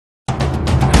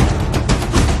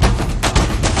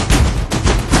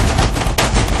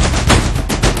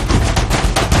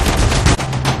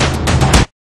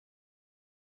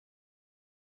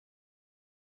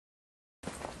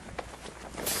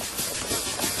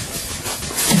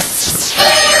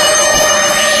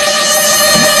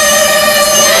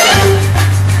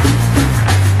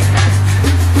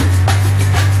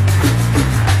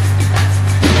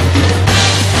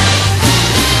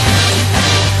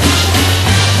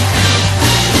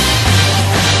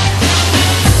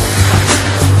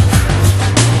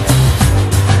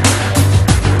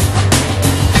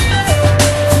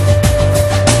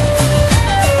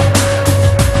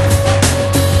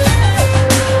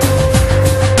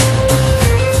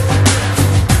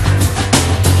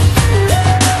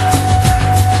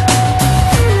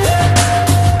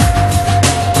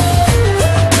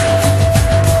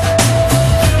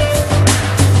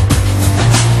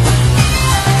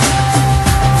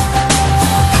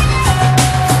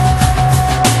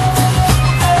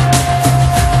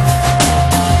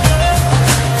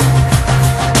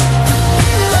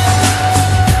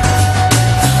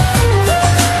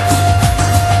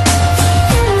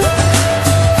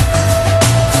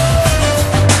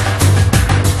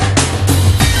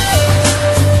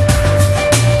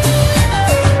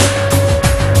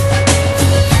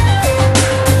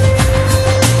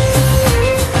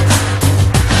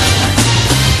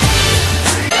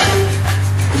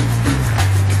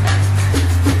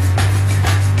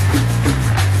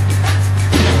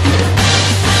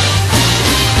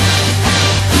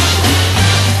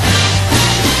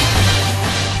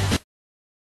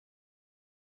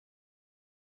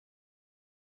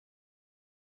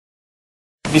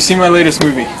Have you seen my latest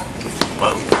movie?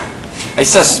 Whoa. I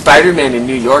saw Spider-Man in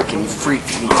New York and he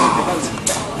freaked me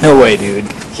out. No way, dude.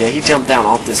 Yeah, he jumped down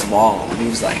off this wall and he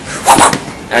was like,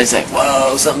 I was like,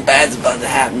 whoa, something bad's about to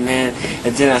happen, man.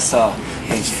 And then I saw,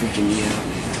 he was freaking me out,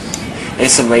 man. And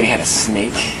some lady had a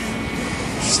snake.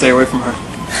 Stay away from her.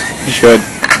 You should.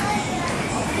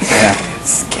 Yeah.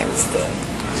 Scary stuff.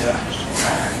 Yeah.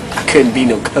 I couldn't be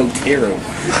no coat hero.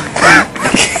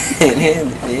 I can't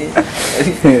handle it, man.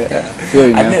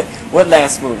 Yeah. What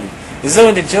last movie? Is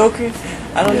it the Joker?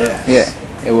 I don't know. Yeah,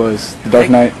 it was The Dark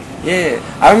Knight. Yeah,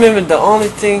 I remember the only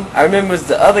thing I remember was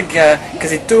the other guy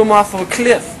because he threw him off of a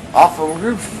cliff, off of a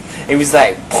roof. And he was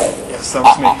like, yes, that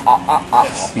was me.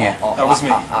 Yes. Yeah, that was me.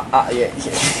 Yeah.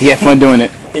 He had fun doing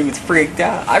it. He was freaked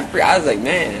out. I was like,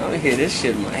 man, I don't hear this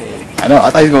shit in my head. I know. I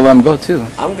thought he was gonna let him go too.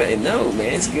 I'm gonna no,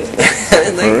 man, it's good.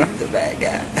 Like, he's a bad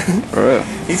guy. For real.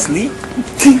 He sleep.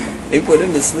 They put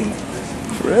him to sleep.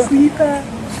 For real. Sleep out.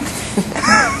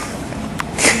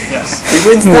 Yes. He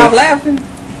wouldn't stop laughing.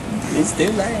 He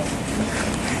still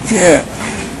laughed. Yeah.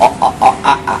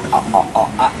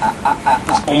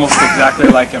 It's almost exactly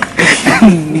like him.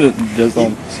 Just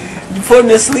on. You put him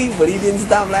to sleep, but he didn't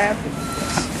stop laughing.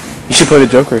 You should play the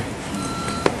Joker.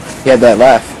 He had that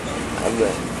laugh.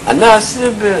 I know I should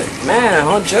have been like,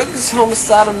 man, Joker's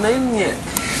homicidal maniac.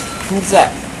 Who's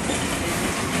that?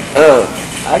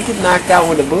 I get knocked out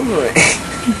with a boomerang.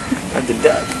 Or the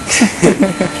duck.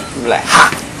 I'm like, ha!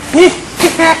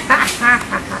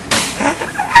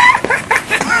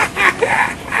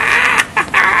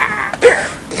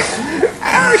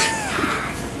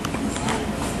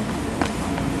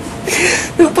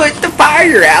 Who put the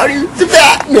fire out? It was the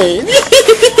Batman.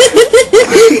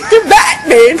 The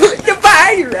Batman put the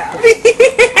fire out.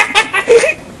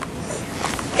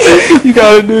 You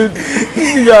got it, dude.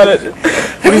 You got it.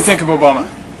 What do you think of Obama?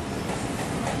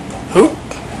 Who?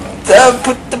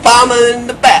 Put the bomber in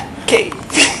the bat cave.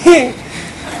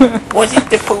 Was it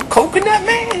the coconut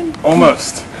man?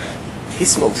 Almost. He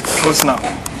smokes coke. Close enough.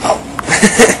 Oh.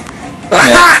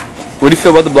 Yeah. What do you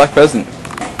feel about the black president?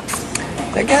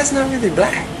 That guy's not really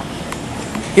black.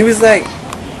 He was like,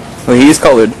 Well, he is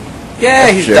colored. yeah,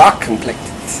 That's he's sure. dark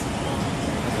complected.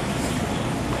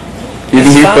 Do you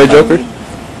think he play Joker?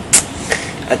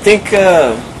 I think,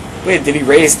 wait, did he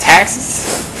raise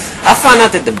taxes? I found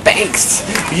out that the banks,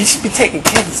 you should be taking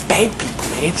care of these bank people,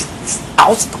 man. Just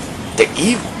oust them. They're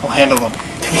evil. I'll handle them.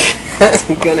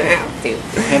 I'm gonna have to.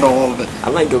 Handle all of it.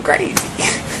 I might go crazy.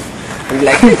 I'm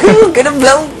like, gonna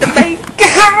blow the bank.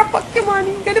 Fuck the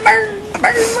money. Gonna burn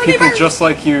money, People burn. just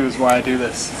like you is why I do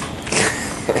this.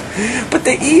 But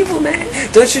they're evil, man.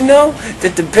 Don't you know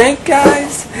that the bank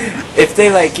guys, if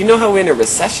they like, you know how we're in a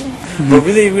recession, but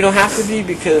really we don't have to be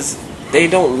because they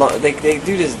don't, they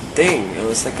do this thing.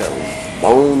 It's like a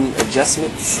loan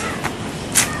adjustments.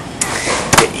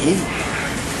 They're evil.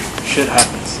 Shit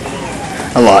happens.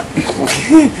 A lot.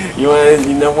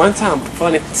 You know, one time,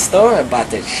 funny story about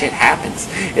that shit happens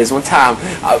is one time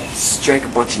I drank a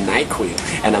bunch of NyQuil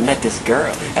and I met this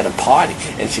girl at a party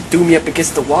and she threw me up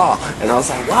against the wall and I was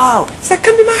like, wow. She's like,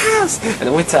 come to my house. And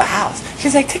I went to her house.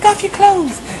 She's like, take off your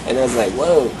clothes. And I was like,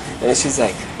 whoa. And she's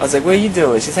like, I was like, what are you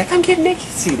doing? She's like, I'm getting naked.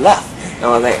 She left. And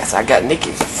I was like, so I got naked.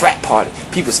 It was a frat party.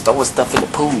 People throwing stuff in the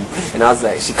pool. And I was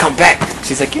like, she come back.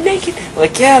 She's like, you naked? I'm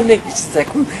like, yeah, I'm naked. She's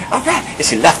like, all right. And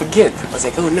she left again. I was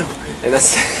like, oh no. And I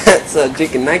started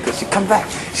drinking NyQuil. She come back.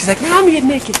 She's like, now I'm getting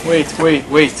naked. Wait.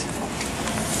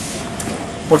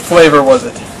 What flavor was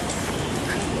it?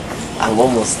 I'm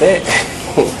almost there.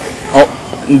 Oh,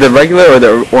 the regular or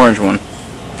the orange one?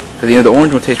 Because you know the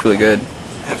orange one tastes really good.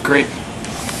 Have grape.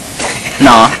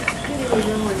 Nah.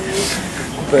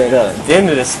 But the end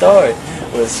of the story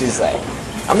was she's like,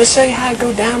 I'm going to show you how to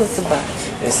go down on somebody.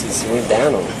 And she went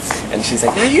down on him. And she's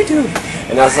like, now you do it.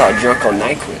 And I was all drunk on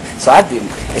NyQuil. So I didn't.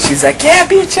 And she's like, yeah,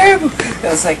 be a gerbil. And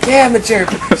I was like, yeah, I'm a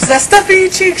gerbil. She's like, stuff in your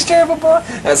cheeks, gerbil boy.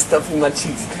 And I stuffed in my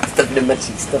cheeks. Stuffed in my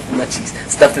cheeks. Stuffed in my cheeks.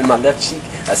 Stuffed in my left cheek.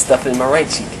 I stuffed in my right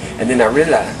cheek. And then I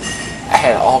realized I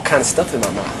had all kind of stuff in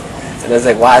my mouth. And I was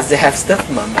like, why does they have stuff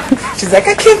in my mouth? She's like,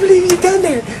 I can't believe you done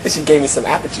that. And she gave me some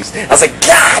apple juice. I was like,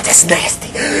 God, that's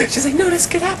nasty. She's like, no, that's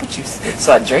good apple juice.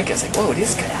 So I drank it. I was like, whoa, this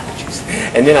is good apple juice.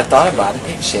 And then I thought about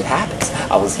it. Shit happens.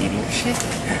 I was eating shit.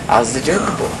 I was the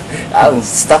gerbil boy. I was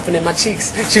stuffing in my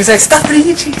cheeks. She was like, stuff it in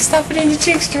your cheeks. Stuff it in your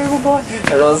cheeks, gerbil boy.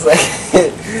 And I was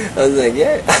like,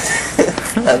 yeah.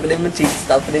 Stuff it in my cheeks.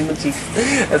 Stuff it in my cheeks.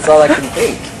 That's all I can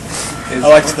think. I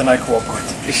liked the NyQuil part.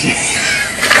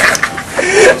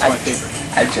 That was my favorite.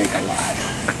 I drink a lot.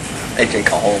 I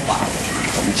drink a whole bottle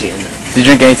of gin. Did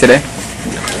you drink any today?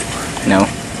 No.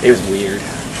 It was weird.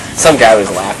 Some guy was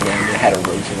laughing at me. I had a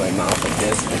roach in my mouth like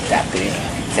this, like that big.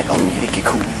 He's like, oh, you think you're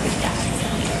cool, big guy.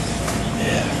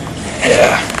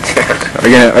 Yeah.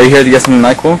 Are you here to get some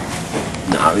NyQuil?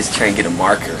 No, I was trying to get a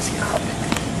marker. So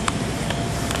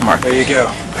Mark. There you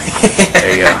go.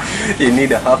 There you go. You need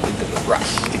to huff into the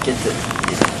rush to get the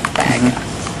bag.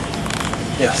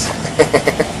 Yes.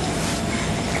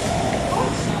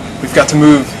 We've got to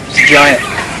move to Giant.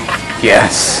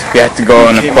 Yes. We have to go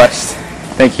on a Kmart. quest.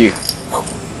 Thank you.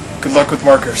 Good luck with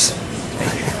markers.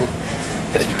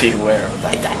 Beware of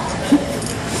that.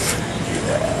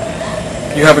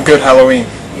 You have a good Halloween.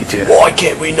 You too. Why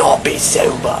can't we not be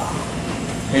sober?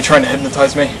 Are you trying to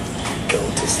hypnotize me? Go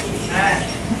to sleep.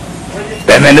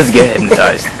 Batman doesn't get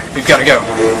hypnotized. We've got to go.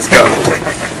 Let's go.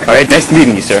 Alright, nice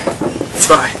meeting you, sir.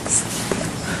 Bye.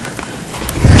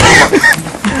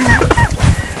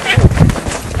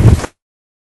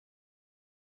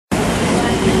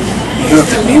 You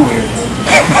looked at me weird.